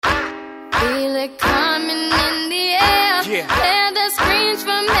Feel it coming in the air. Hear the screams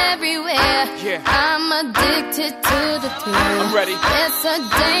from everywhere. I'm addicted to the thrill. I'm ready. It's a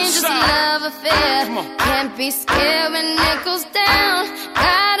dangerous love affair. Can't be scared when it goes down.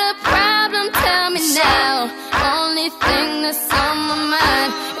 Got a problem? Tell me now. Only thing that's on my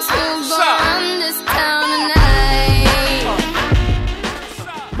mind is who's gonna run this town tonight.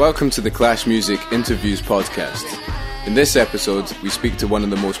 Welcome to the Clash Music Interviews podcast. In this episode, we speak to one of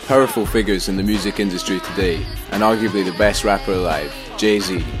the most powerful figures in the music industry today, and arguably the best rapper alive,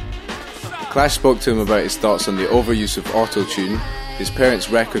 Jay-Z. Clash spoke to him about his thoughts on the overuse of auto-tune, his parents'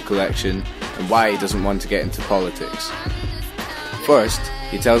 record collection, and why he doesn't want to get into politics. First,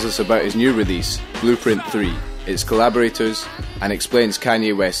 he tells us about his new release, Blueprint 3, its collaborators, and explains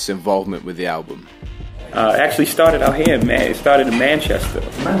Kanye West's involvement with the album. Actually started out here, man. It started in Manchester.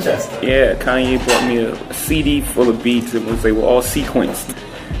 Manchester? Yeah, Kanye brought me a CD full of beats. They were all sequenced.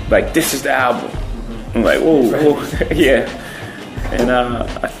 Like, this is the album. I'm like, whoa. Yeah. And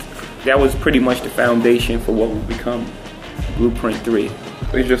that was pretty much the foundation for what would become Blueprint 3.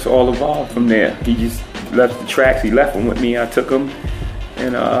 It just all evolved from there. He just left the tracks. He left them with me. I took them.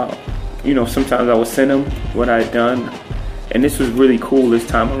 And, sometimes I would send him what I had done. And this was really cool this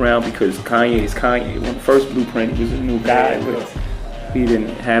time around because Kanye is Kanye. When the first Blueprint, he was a new guy, but he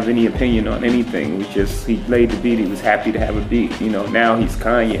didn't have any opinion on anything. It was just, he laid the beat, he was happy to have a beat. Now he's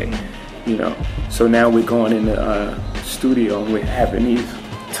Kanye, So now we're going in the studio and we're having these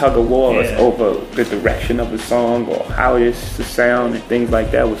tug of wars over the direction of the song or how it is to sound and things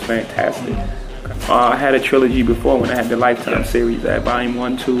like that. Was fantastic. I had a trilogy before when I had the Lifetime series. I had Volume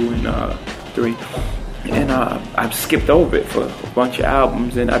 1, 2, and 3. And I've skipped over it for a bunch of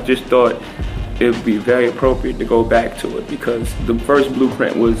albums, and I just thought it would be very appropriate to go back to it because the first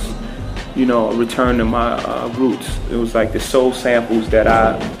Blueprint was, a return to my roots. It was like the soul samples that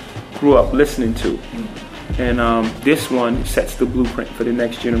I grew up listening to. And this one sets the blueprint for the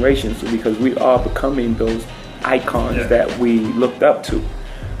next generation, because we are becoming those icons that we looked up to.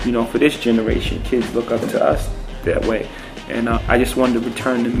 For this generation, kids look up to us that way. And I just wanted to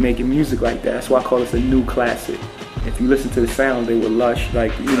return to making music like that. That's why I call this a new classic. If you listen to the sound, they were lush, I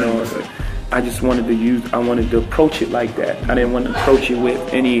just wanted to approach it like that. I didn't want to approach it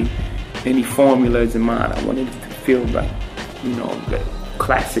with any formulas in mind. I wanted it to feel like, that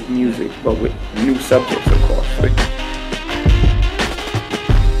classic music, but with new subjects, of course.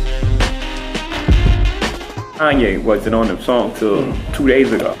 Kanye wasn't on the song till 2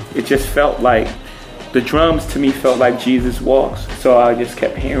 days ago. It just felt like, the drums to me felt like Jesus Walks, so I just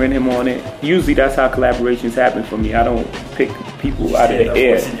kept hearing him on it. Usually that's how collaborations happen for me. I don't pick people out of the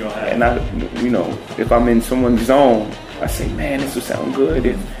air. And if I'm in someone's zone, I say, man, this will sound good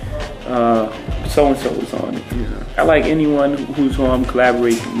if so-and-so was on it. I like anyone who I'm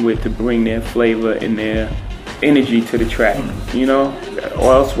collaborating with to bring their flavor and their energy to the track,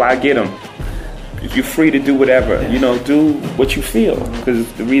 or else why get them? You're free to do whatever, do what you feel.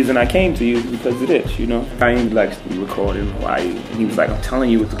 Because the reason I came to you is because of this, I likes to record in Hawaii. And he was like, I'm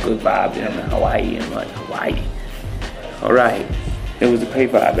telling you, it's a good vibe in Hawaii. And I'm like, Hawaii? All right. It was a pay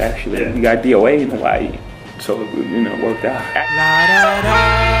vibe, actually. We got DOA in Hawaii. So, it worked out. La da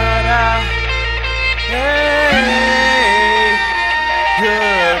da da. Hey.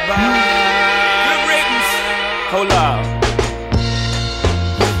 Goodbye. Good riddance. Hold up.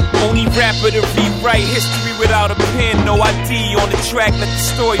 Only rapper to rewrite history without a pen. No ID on the track, let the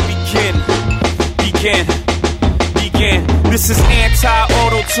story begin. This is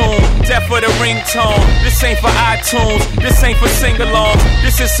anti-auto-tune, death for the ringtone. This ain't for iTunes, this ain't for sing-alongs.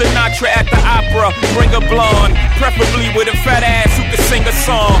 This is Sinatra at the opera, bring a blonde. Preferably with a fat ass who can sing a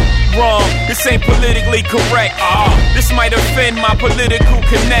song. Wrong, this ain't politically correct. This might offend my political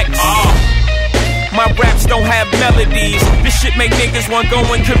connects. My raps don't have melodies. This shit make niggas want to go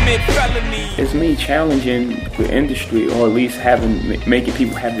and commit felonies. It's me challenging the industry, or at least making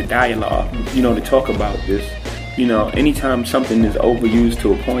people have the dialogue, to talk about this. Anytime something is overused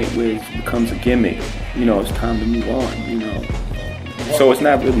to a point where it becomes a gimmick, it's time to move on, So I'm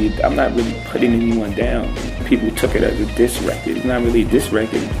not really putting anyone down. People took it as a diss record. It's not really a diss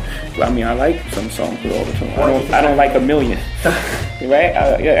record. I mean, I like some songs with all the time. I don't like a million, right?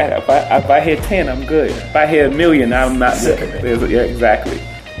 If I hear 10, I'm good. If I hear a million, I'm not good. Yeah, exactly.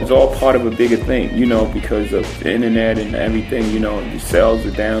 It's all part of a bigger thing, because of the internet and everything. The sales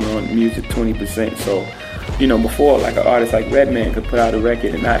are down on music 20%. So, before, like an artist like Redman could put out a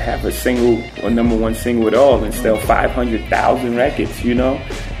record and not have a single or number one single at all and sell 500,000 records,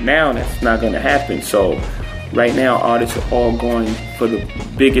 Now that's not going to happen. So right now artists are all going for the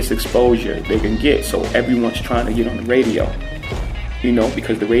biggest exposure they can get. So everyone's trying to get on the radio. you know,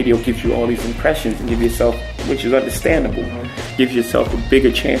 because the radio gives you all these impressions and give yourself, which is understandable, gives yourself a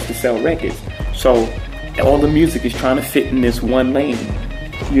bigger chance to sell records. So all the music is trying to fit in this one lane,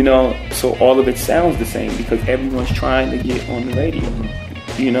 you know, so all of it sounds the same because everyone's trying to get on the radio.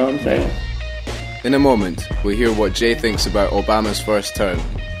 You know what I'm saying? In a moment, we'll hear what Jay thinks about Obama's first term.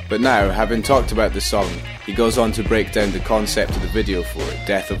 But now, having talked about the song, he goes on to break down the concept of the video for it,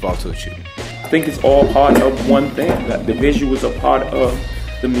 Death of Autotune. I think it's all part of one thing. That the visuals are part of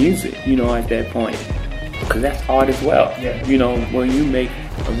the music, you know, at that point. Because that's art as well. Yeah. You know, when you make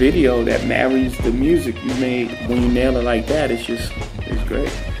a video that marries the music you made, when you nail it like that, it's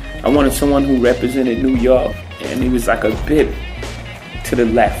great. I wanted someone who represented New York, and he was like a bit to the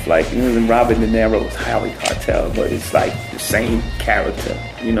left, like, you know, Robert De Niro's Highway Cartel, but it's like the same character,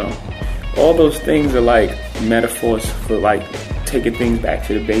 you know. All those things are like metaphors for like taking things back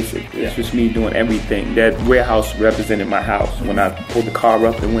to the basics. It's just me doing everything. That warehouse represented my house. When I pulled the car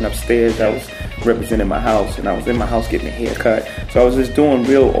up and went upstairs, I was representing my house, and I was in my house getting a haircut. So I was just doing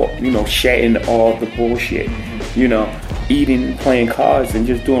real, you know, shedding all the bullshit, you know, eating, playing cards, and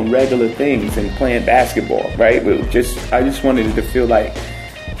just doing regular things and playing basketball, right? But I just wanted it to feel like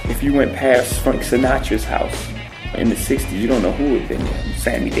if you went past Frank Sinatra's house in the 60s, you don't know who would have been there.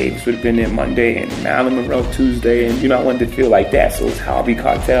 Sammy Davis would have been there Monday, and Marilyn Monroe Tuesday, and, you know, I wanted to feel like that. So it's Harvey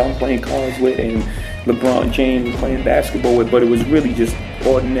Keitel playing cards with, and LeBron James playing basketball with, but it was really just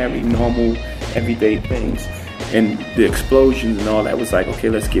ordinary, normal, everyday things. And the explosions and all that was like, okay,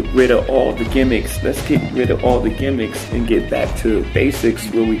 let's get rid of all the gimmicks. Let's get rid of all the gimmicks and get back to basics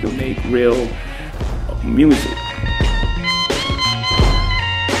where we can make real music.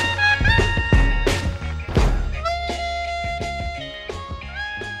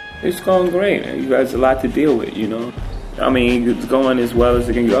 It's going great. You guys have a lot to deal with, you know. I mean, it's going as well as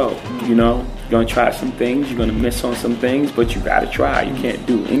it can go, you know. You're going to try some things, you're going to miss on some things, but you got to try. You can't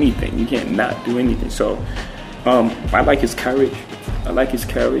do anything. You can't not do anything. So I like his courage. And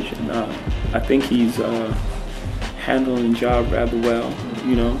I think he's handling the job rather well,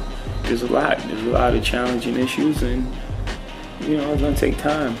 you know. There's a lot of challenging issues, and, you know, it's going to take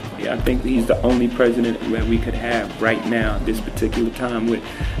time. Yeah, I think he's the only president that we could have right now, this particular time, with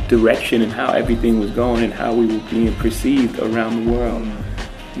direction and how everything was going and how we were being perceived around the world.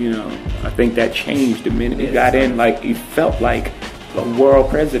 You know, I think that changed the minute he got in. Like, he felt like a world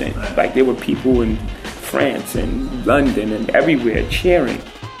president. Like, there were people in France and London and everywhere cheering.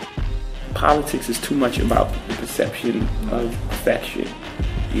 Politics is too much about the perception of perfection.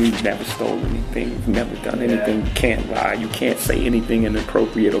 You've never stole anything, you've never done anything, you can't lie, you can't say anything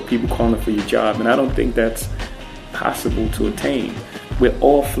inappropriate, or people calling for your job, and I don't think that's possible to attain. We're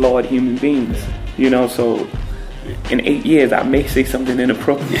all flawed human beings, you know, so in 8 years I may say something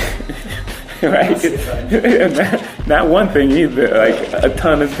inappropriate, right? Not one thing either, like a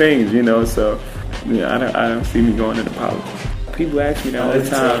ton of things, you know, so yeah, I don't see me going into politics. People ask me that all the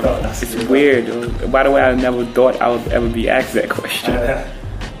time. It's weird. By the way, I never thought I would ever be asked that question.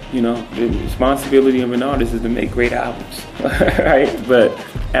 You know, the responsibility of an artist is to make great albums, right? But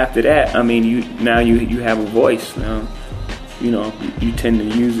after that, I mean, you have a voice now. You know, you tend to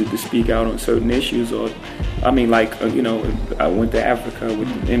use it to speak out on certain issues, or, I mean, like, you know, I went to Africa with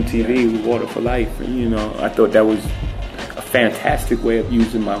MTV with Water for Life, and, you know, I thought that was a fantastic way of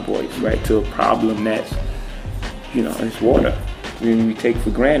using my voice, right, to a problem that's, you know, it's water. I mean, we take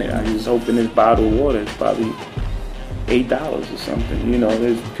for granted. I just open this bottle of water, it's probably $8 or something. You know,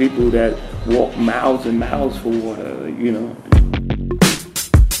 there's people that walk miles and miles for water, you know.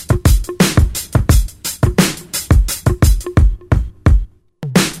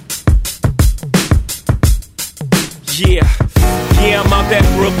 Yeah, I'm out at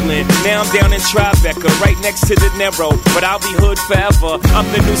Brooklyn. Now I'm down in Tribeca, right next to De Niro. But I'll be hood forever. I'm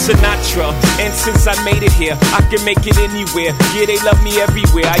the new Sinatra. And since I made it here, I can make it anywhere. Yeah, they love me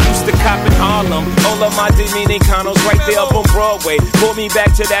everywhere. I used to cop in Harlem. All of my Dominicanos right there up on Broadway. Pulled me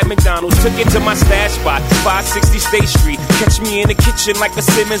back to that McDonald's. Took it to my stash spot, 560 State Street. Catch me in the kitchen like a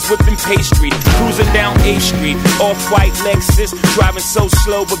Simmons whipping pastry. Cruising down A Street, off-white Lexus. Driving so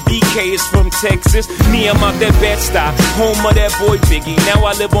slow, but BK is from Texas. Me, I'm out that Bed-Stuy, home of that boy Biggie. Now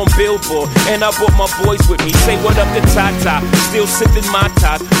I live on Billboard, and I brought my boys with me. Say what up to Tata, still sipping my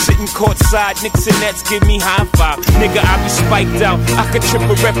top. Sitting courtside, Knicks and Nets give me high five. Nigga, I be spiked out, I could trip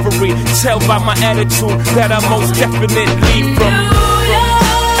a referee. Tell by my attitude that I'm most definitely from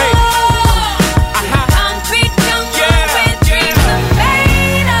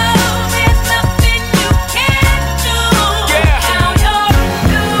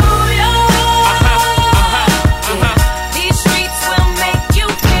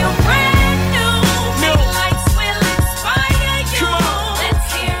Come on.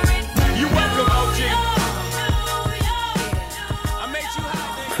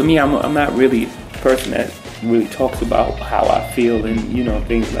 for me, I'm not really a person that really talks about how I feel and, you know,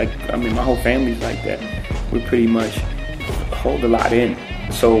 things like, I mean, my whole family's like that. We pretty much hold a lot in.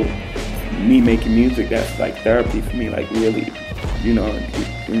 So me making music, that's like therapy for me, like really, you know,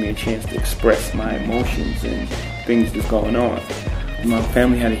 give me a chance to express my emotions and things that's going on. My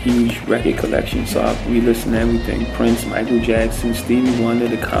family had a huge record collection, so we listened to everything. Prince, Michael Jackson, Stevie Wonder,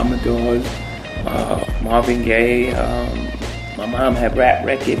 the Commodores, Marvin Gaye. My mom had rap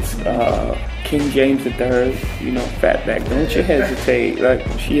records, King James III, you know, Fatback, Don't You Hesitate.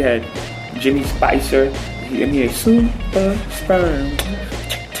 Like, she had Jimmy Spicer, and he had Super Sperm.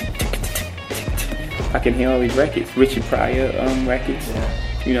 I can hear all these records, Richard Pryor records.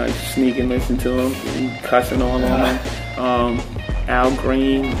 You know, I just sneak and listen to them, cussing all on them. Al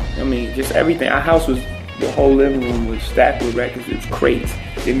Green, I mean, just everything. Our house was, the whole living room was stacked with records. It was crates.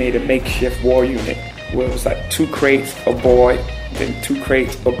 They made a makeshift war unit where it was like 2 crates a boy, then 2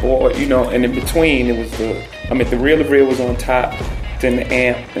 crates a boy, you know, and in between it was the reel-to-reel was on top, then the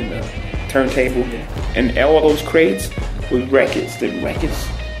amp and the turntable, and all those crates with records, the records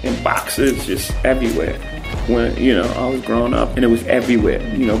and boxes just everywhere. When, you know, I was growing up and it was everywhere.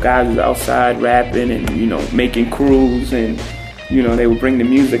 You know, guys was outside rapping and, you know, making crews, and, you know, they would bring the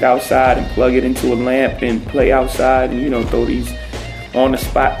music outside and plug it into a lamp and play outside and, you know, throw these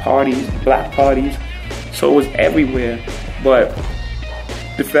on-the-spot parties, block parties. So it was everywhere, but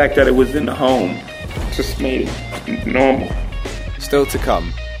the fact that it was in the home just made it normal. Still to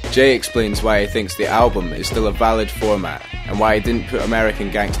come, Jay explains why he thinks the album is still a valid format and why he didn't put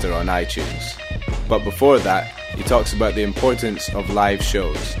American Gangster on iTunes. But before that, he talks about the importance of live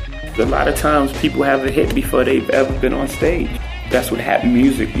shows. A lot of times people have a hit before they've ever been on stage. That's what happened in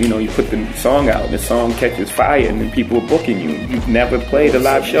music. You know, you put the song out, the song catches fire, and then people are booking you. You've never played a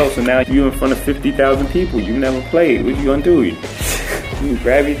live show, so now you're in front of 50,000 people. You've never played. What you gonna do? You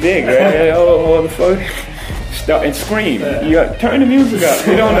grab your dick, right? Oh, the fuck. Start and scream. You turn the music up.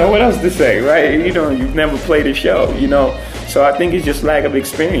 You don't know what else to say, right? You know, you've never played a show, you know. So I think it's just lack of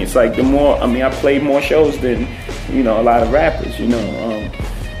experience. Like, the more, I mean, I played more shows than, you know, a lot of rappers, you know.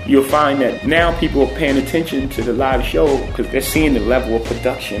 You'll find that now people are paying attention to the live show because they're seeing the level of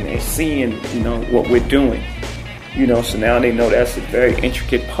production. They're seeing, you know, what we're doing. You know, so now they know that's a very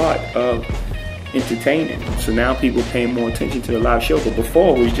intricate part of entertaining. So now people are paying more attention to the live show. But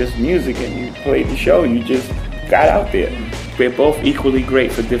before, it was just music and you played the show. You just got out there. They're both equally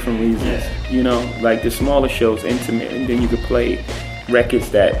great for different reasons. You know, like the smaller shows, intimate, and then you could play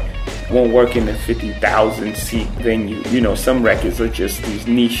records that won't work in a 50,000 seat venue. You know, some records are just these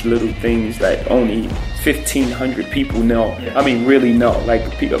niche little things that only 1,500 people know. I mean, really know.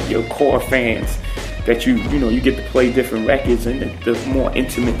 Like your core fans that you know, you get to play different records in the more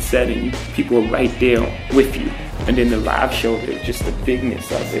intimate setting. People are right there with you. And then the live show, there's just the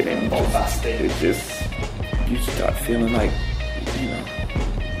bigness of it, and it just you start feeling like, you know,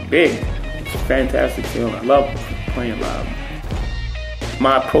 big. It's a fantastic feeling. I love playing live.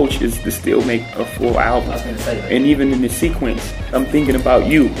 My approach is to still make a full album. And even in the sequence, I'm thinking about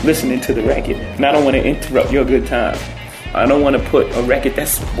you listening to the record. And I don't want to interrupt your good time. I don't want to put a record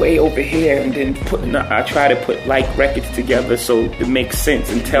that's way over here and then I try to put like records together so it makes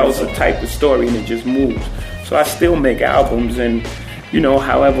sense and tells a type of story and it just moves. So I still make albums, and, you know,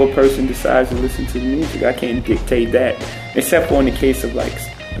 however a person decides to listen to the music, I can't dictate that. Except for in the case of like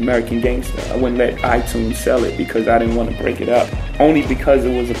American Gangster, I wouldn't let iTunes sell it because I didn't want to break it up. Only because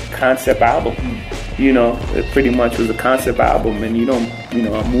it was a concept album. You know, it pretty much was a concept album, and you know,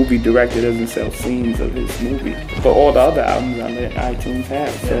 a movie director doesn't sell scenes of his movie. But all the other albums I let iTunes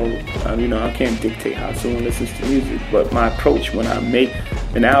have. So, you know, I can't dictate how someone listens to music. But my approach when I make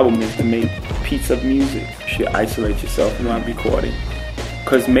an album is to make a piece of music. You should isolate yourself while recording.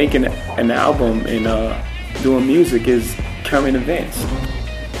 Because making an album and doing music is current events.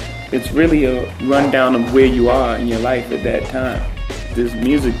 It's really a rundown of where you are in your life at that time. This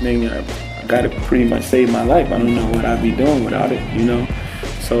music thing, I got to pretty much save my life. I don't know what I'd be doing without it, you know.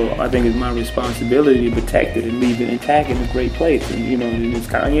 So I think it's my responsibility to protect it and leave it intact in a great place. And, you know, and it's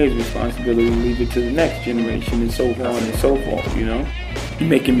Kanye's responsibility to leave it to the next generation and so on and so forth, you know.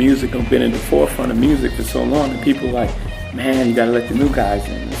 Making music, I've been in the forefront of music for so long, and people are like, man, you got to let the new guys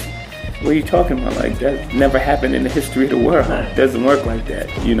in. What are you talking about? Like, that never happened in the history of the world. It doesn't work like that,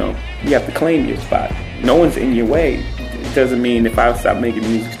 you know. You have to claim your spot. No one's in your way. It doesn't mean if I stop making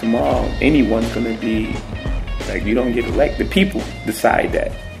music tomorrow, anyone's going to be, like, you don't get elected. The people decide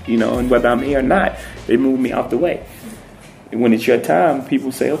that, you know, and whether I'm here or not, they move me out the way. And when it's your time,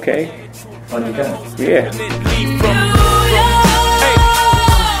 people say, okay. Yeah.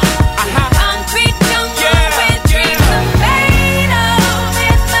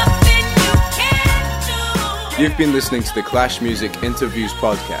 You've been listening to the Clash Music Interviews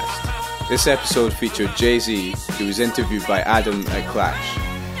podcast. This episode featured Jay-Z, who was interviewed by Adam at Clash.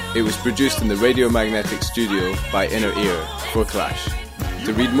 It was produced in the Radio Magnetic studio by Inner Ear for Clash.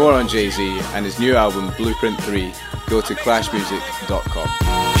 To read more on Jay-Z and his new album Blueprint 3, go to clashmusic.com.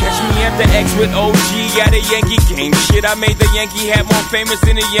 Catch me at the X with OG at a Yankee game. Shit, I made the Yankee hat more famous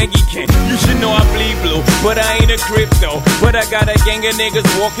than a Yankee can. You should know I bleed blue, but I ain't a crypto. But I got a gang of niggas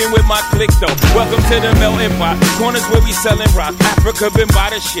walking with my click though. Welcome to the melting pot, corners where we selling rock. Africa been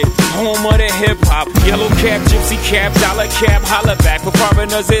by the shit, home of the hip hop. Yellow cap, gypsy cap, dollar cap, holla back. For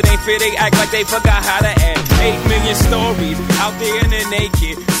foreigners it ain't fair, they act like they forgot how to act. 8 million stories out there in the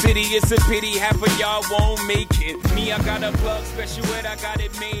naked city. It's a pity half of y'all won't make it. Me, I got a plug special ed, I got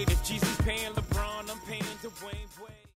it made. If Jesus paying LeBron